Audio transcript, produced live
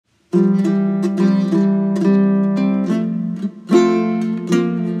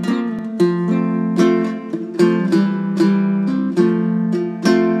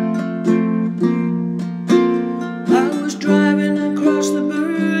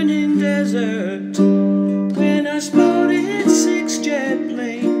When I spotted 6 jet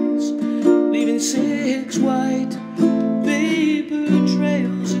planes, leaving 6 white paper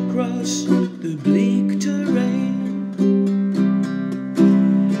trails across the bleak terrain.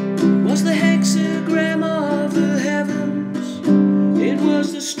 It was the hexagram of the heavens, it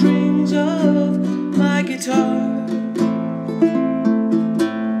was the strings of my guitar.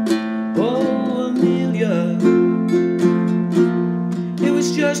 Oh, Amelia, it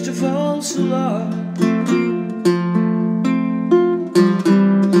was just a false alarm.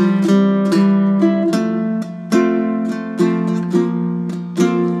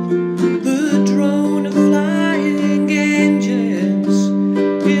 The drone of flying engines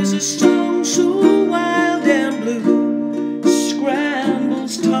is a song so wild and blue,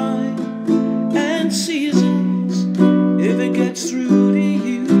 scrambles time and seasons if it gets through to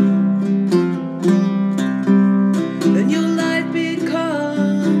you. Then your life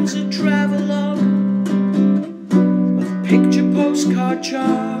becomes a travelogue of picture postcard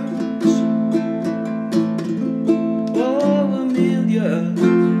charts. Oh, Amelia,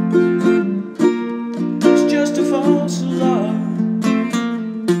 it's just a false alarm.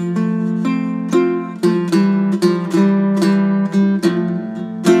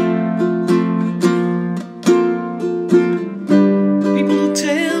 People will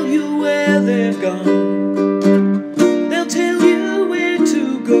tell you where they've gone, they'll tell you where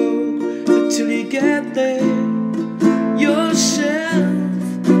to go, but till you get there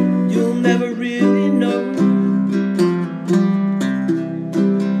yourself, you'll never really know.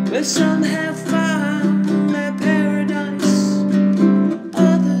 Well, some have found their paradise,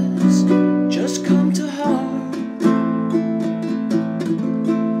 others just come to harm.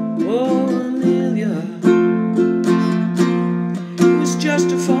 Oh, Amelia, it was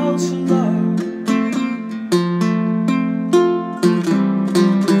just a false alarm.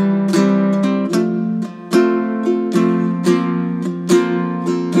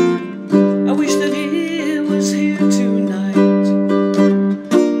 I wish that it was here tonight.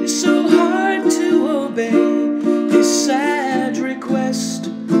 It's so hard to obey his sad request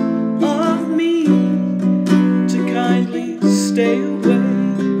of me to kindly stay away.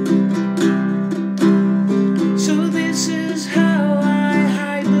 So this is how I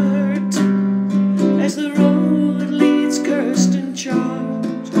hide the hurt, as the road leads cursed and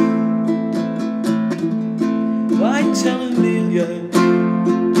charmed. Why tell Amelia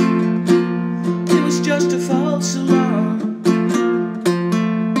it was just a false alarm?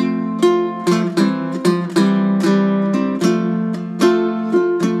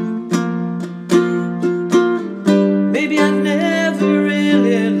 Maybe I never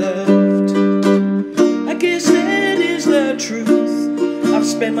really loved, I guess that is the truth. I've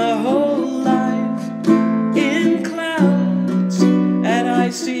spent my whole life in clouds at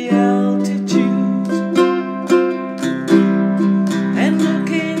icy altitudes, and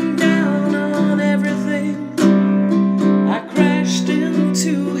looking down on everything, I crashed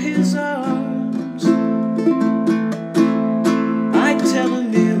into his arms. I tell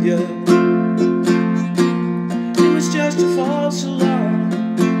Amelia it was just a false alarm.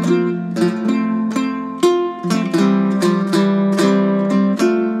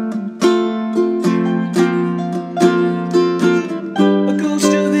 A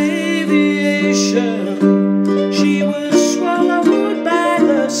ghost of aviation, she was swallowed by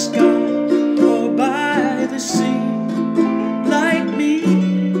the sky or by the sea. Like me,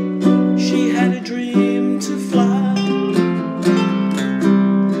 she had a dream to fly,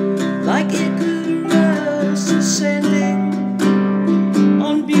 like Icarus ascending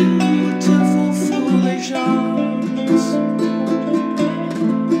on beautiful foolish arms.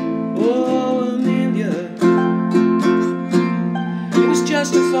 Oh, Amelia, it was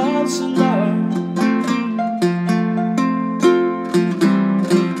just a false alarm.